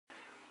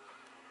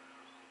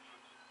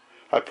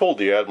I pulled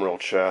the Admiral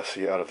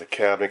chassis out of the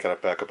cabinet, got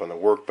it back up on the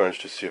workbench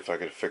to see if I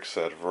could fix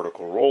that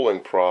vertical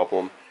rolling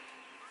problem.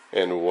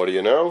 And what do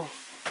you know?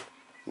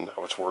 Now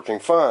it's working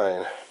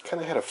fine.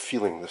 Kind of had a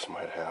feeling this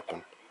might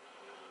happen.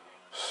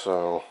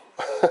 So,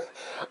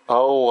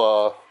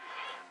 I'll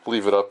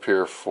leave it up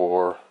here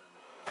for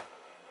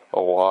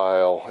a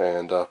while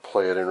and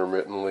play it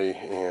intermittently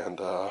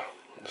and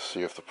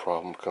see if the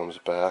problem comes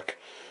back.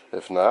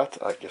 If not,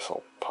 I guess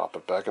I'll pop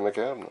it back in the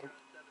cabinet.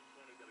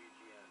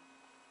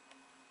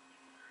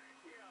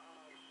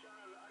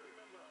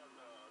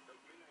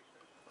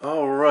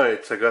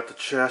 Alright, I got the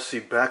chassis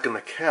back in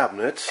the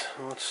cabinet.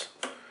 Let's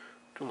do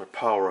another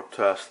power-up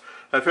test.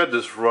 I've had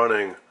this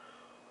running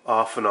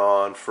off and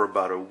on for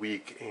about a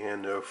week,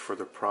 and no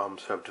further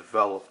problems have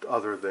developed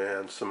other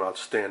than some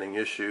outstanding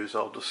issues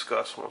I'll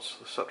discuss once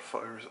the set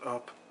fires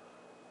up.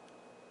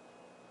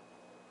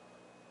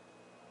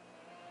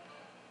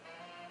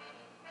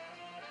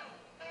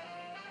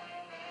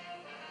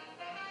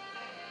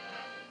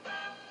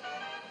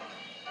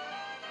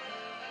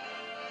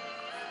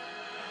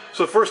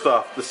 So first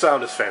off, the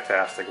sound is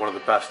fantastic, one of the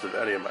best of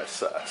any of my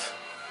sets.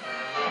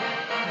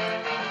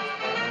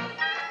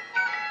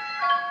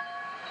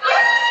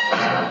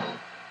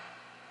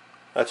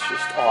 That's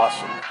just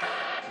awesome.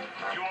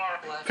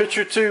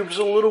 Picture tube's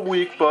a little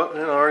weak, but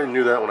I already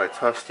knew that when I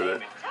tested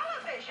it.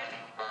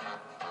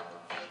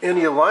 And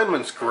the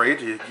alignment's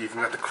great, you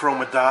even got the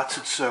chroma dots,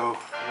 it's so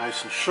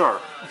nice and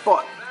sharp.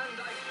 But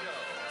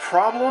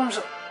problems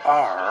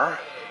are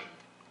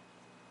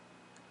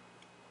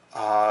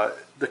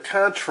the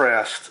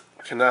contrast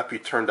cannot be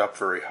turned up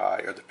very high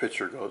or the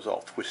picture goes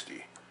all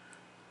twisty.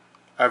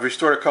 I've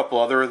restored a couple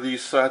other of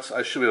these sets.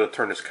 I should be able to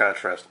turn this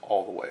contrast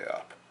all the way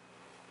up.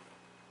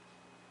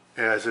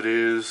 As it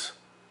is,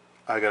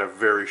 I got a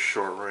very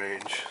short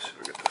range. Let's see if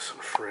we get this in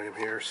frame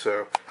here.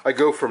 So I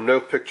go from no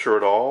picture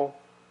at all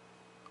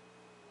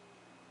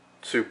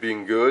to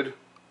being good.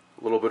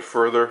 A little bit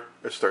further,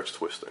 it starts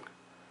twisting.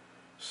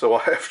 So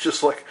I have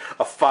just like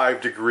a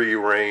 5-degree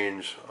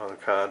range on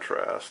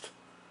contrast.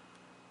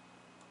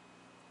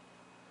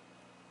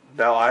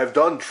 Now, I've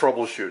done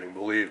troubleshooting,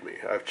 believe me.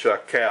 I've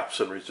checked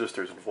caps and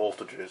resistors and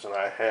voltages, and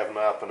I have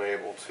not been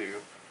able to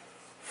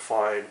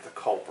find the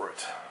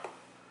culprit.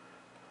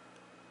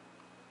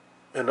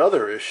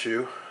 Another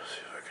issue, let's see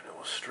if I can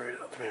illustrate it.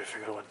 Maybe if I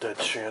go to a dead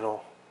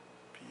channel,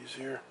 it'll be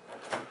easier.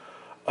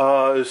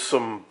 Is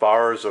some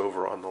bars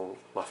over on the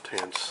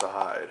left-hand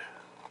side.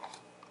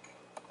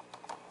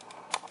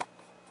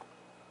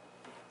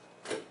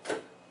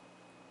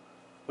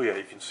 Well, yeah,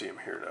 you can see them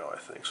here now, I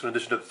think. So in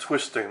addition to the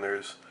twisting,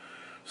 there's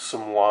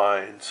some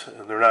lines,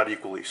 and they're not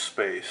equally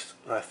spaced.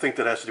 And I think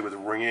that has to do with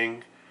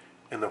ringing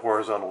in the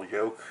horizontal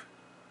yoke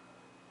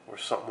or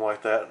something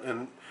like that.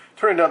 And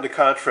turning down the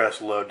contrast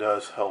low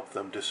does help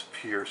them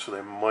disappear, so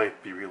they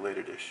might be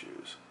related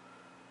issues.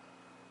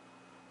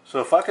 So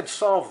if I could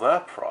solve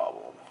that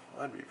problem,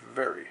 I'd be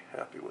very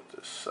happy with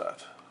this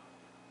set.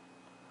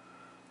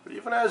 But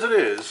even as it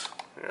is,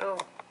 you know,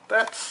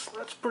 that's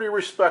pretty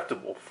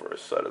respectable for a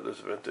set of this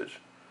vintage.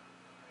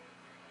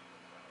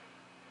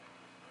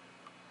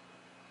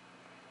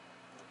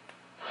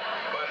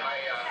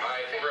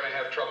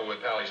 With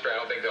Pallister, I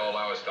don't think they'll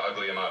allow us to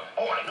ugly him up.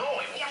 Oh, I know.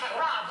 Yeah, but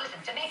Rob, listen,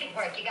 to make it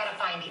work, you gotta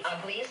find the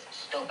ugliest,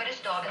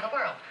 stupidest dog in the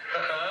world.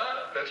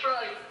 That's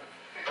right.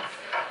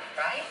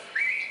 Right?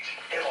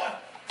 Hey,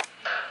 what?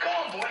 Come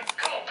on, boy.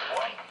 Come on,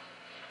 boy.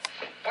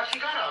 What's he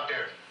got out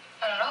there?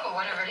 I don't know, but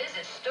whatever it is,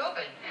 it's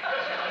stupid.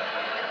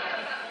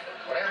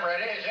 Whatever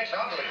it is, it's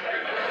ugly.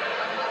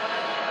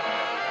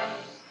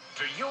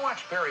 Do you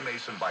watch Perry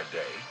Mason by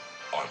day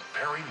or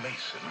Perry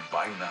Mason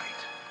by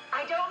night?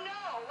 I don't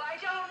know. I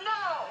don't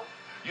know.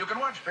 You can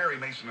watch Perry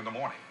Mason in the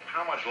morning.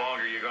 How much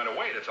longer are you going to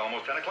wait? It's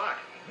almost 10 o'clock.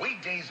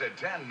 Weekdays at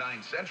 10,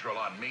 9 Central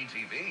on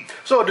MeTV.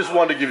 So I just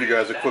wanted to give you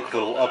guys a quick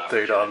little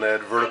update on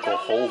that vertical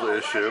hold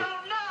issue.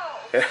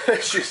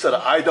 And she said,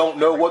 I don't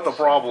know what the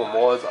problem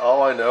was.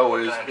 All I know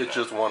is it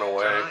just went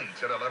away.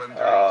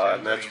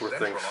 And that's where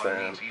things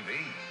stand.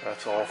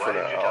 That's all for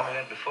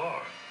now.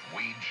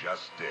 We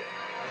just did.